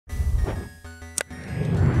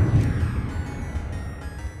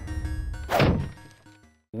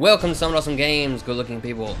Welcome to some awesome games, good looking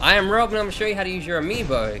people. I am Rob and I'm going to show you how to use your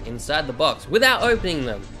amiibo inside the box without opening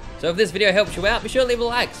them. So if this video helps you out, be sure to leave a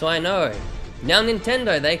like so I know. Now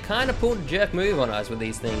Nintendo, they kind of pulled a jerk move on us with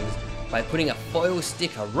these things by putting a foil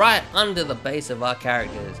sticker right under the base of our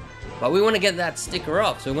characters. But we want to get that sticker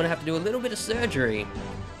off, so we're going to have to do a little bit of surgery.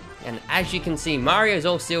 And as you can see, Mario's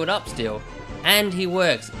all sealed up still, and he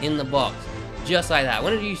works in the box. Just like that. I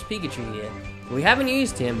wanted to use Pikachu here. We haven't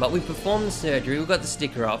used him, but we performed the surgery, we got the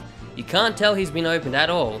sticker off. You can't tell he's been opened at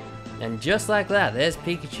all. And just like that, there's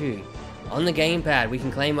Pikachu. On the gamepad, we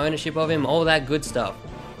can claim ownership of him, all that good stuff.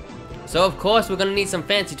 So of course, we're going to need some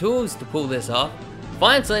fancy tools to pull this off.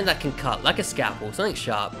 Find something that can cut, like a scalpel, something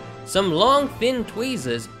sharp, some long thin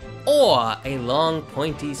tweezers, or a long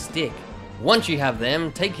pointy stick. Once you have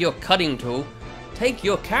them, take your cutting tool, take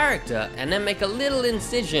your character, and then make a little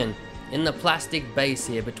incision in the plastic base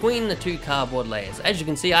here between the two cardboard layers. As you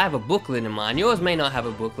can see, I have a booklet in mine. Yours may not have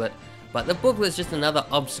a booklet, but the booklet is just another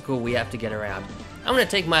obstacle we have to get around. I'm going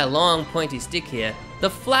to take my long pointy stick here. The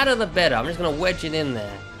flatter the better. I'm just going to wedge it in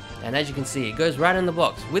there. And as you can see, it goes right in the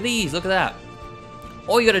box with ease. Look at that.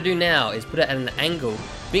 All you got to do now is put it at an angle,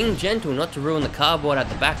 being gentle not to ruin the cardboard at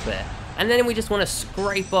the back there. And then we just want to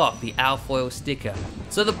scrape off the alfoil sticker.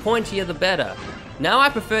 So the pointier the better. Now I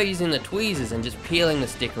prefer using the tweezers and just peeling the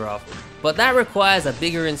sticker off, but that requires a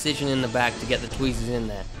bigger incision in the back to get the tweezers in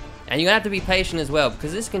there. And you're gonna have to be patient as well,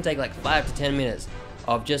 because this can take like 5 to 10 minutes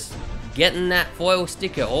of just getting that foil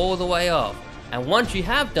sticker all the way off. And once you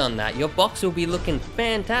have done that, your box will be looking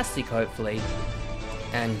fantastic, hopefully.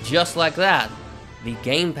 And just like that, the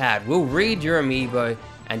gamepad will read your amiibo,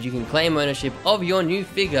 and you can claim ownership of your new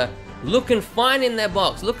figure, looking fine in their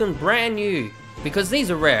box, looking brand new. Because these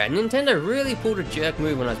are rare, and Nintendo really pulled a jerk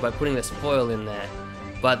move on us by putting this foil in there.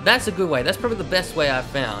 But that's a good way, that's probably the best way I've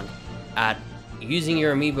found at using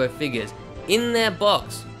your amiibo figures in their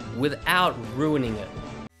box without ruining it.